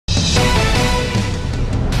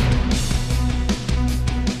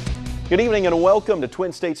Good evening and welcome to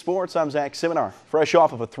Twin State Sports. I'm Zach Seminar. Fresh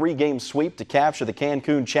off of a 3-game sweep to capture the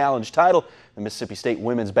Cancun Challenge title, the Mississippi State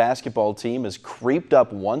women's basketball team has creeped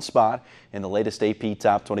up one spot in the latest AP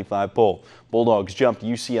Top 25 poll. Bulldogs jumped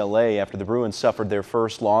UCLA after the Bruins suffered their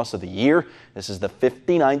first loss of the year. This is the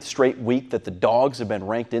 59th straight week that the Dogs have been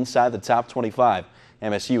ranked inside the top 25.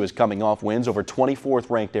 MSU is coming off wins over 24th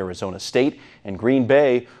ranked Arizona State and Green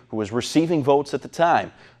Bay, who was receiving votes at the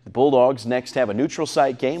time. The Bulldogs next have a neutral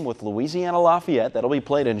site game with Louisiana Lafayette that'll be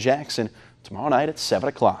played in Jackson tomorrow night at 7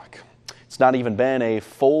 o'clock. It's not even been a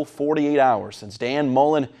full 48 hours since Dan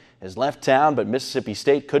Mullen has left town, but Mississippi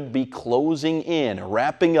State could be closing in,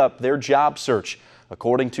 wrapping up their job search.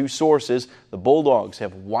 According to sources, the Bulldogs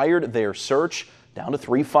have wired their search down to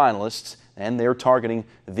 3 finalists, and they're targeting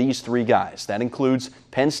these 3 guys. That includes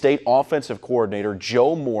Penn State offensive coordinator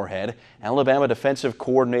Joe Moorhead, Alabama defensive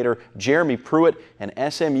coordinator Jeremy Pruitt, and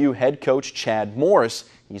SMU head coach Chad Morris.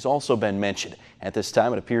 He's also been mentioned. At this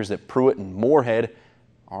time, it appears that Pruitt and Moorhead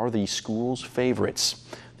are the school's favorites.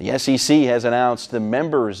 The SEC has announced the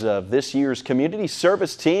members of this year's community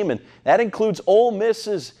service team, and that includes Ole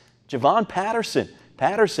Miss's Javon Patterson.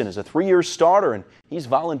 Patterson is a 3-year starter, and he's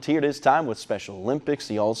volunteered his time with Special Olympics.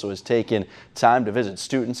 He also has taken time to visit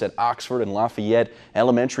students at Oxford and Lafayette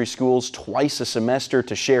elementary schools twice a semester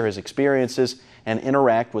to share his experiences and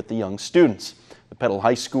interact with the young students. The Petal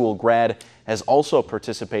High School grad has also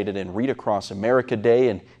participated in Read Across America Day,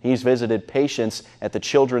 and he's visited patients at the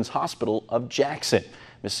Children's Hospital of Jackson.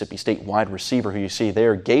 Mississippi State wide receiver who you see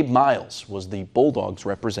there, Gabe Miles, was the Bulldogs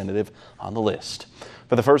representative on the list.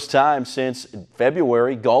 For the first time since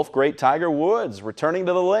February, golf great Tiger Woods returning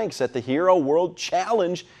to the links at the Hero World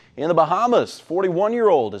Challenge in the Bahamas.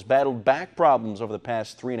 41-year-old has battled back problems over the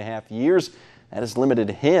past 3.5 years. That has limited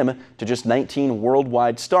him to just 19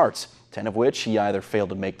 worldwide starts, 10 of which he either failed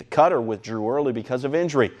to make the cut or withdrew early because of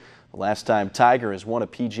injury. The last time Tiger has won a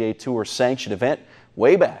PGA Tour sanctioned event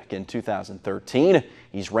way back in 2013.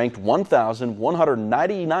 He's ranked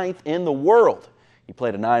 1,199th in the world. He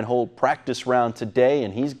played a 9-hole practice round today,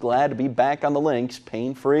 and he's glad to be back on the links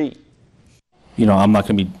pain-free. You know, I'm not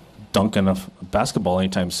going to be dunking a basketball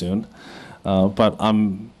anytime soon, but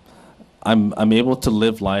I'm able to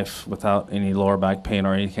live life without any lower back pain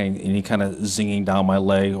or any kind of zinging down my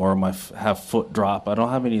leg or have foot drop. I don't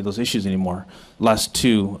have any of those issues anymore. Last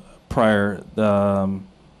 2 prior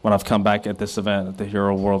when I've come back at this event at the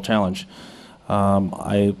Hero World Challenge,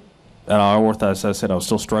 at Arworth, as I said, I was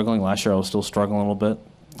still struggling. Last year I was still struggling a little bit,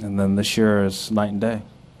 and then this year is night and day.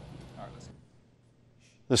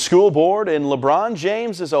 The school board in LeBron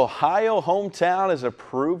James's Ohio hometown has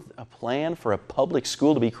approved a plan for a public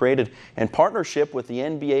school to be created in partnership with the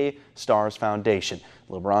NBA Stars Foundation.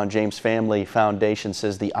 LeBron James Family Foundation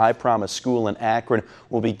says the I Promise School in Akron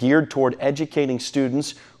will be geared toward educating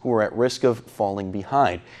students who are at risk of falling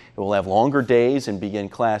behind. It will have longer days and begin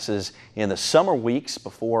classes in the summer weeks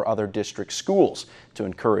before other district schools to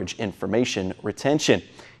encourage information retention.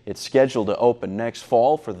 It's scheduled to open next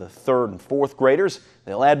fall for the 3rd and 4th graders.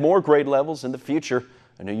 They'll add more grade levels in the future.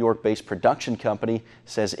 A New York-based production company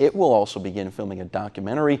says it will also begin filming a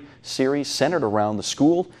documentary series centered around the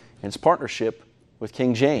school in its partnership with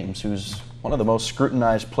King James, who's one of the most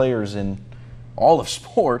scrutinized players in all of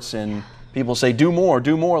sports. And people say, do more,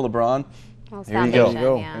 LeBron. Well, there you go.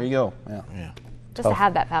 Yeah. There you go. Yeah. Just to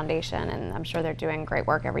have that foundation, and I'm sure they're doing great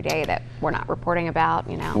work every day that we're not reporting about,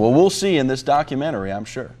 you know. Well, we'll see in this documentary, I'm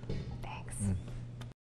sure.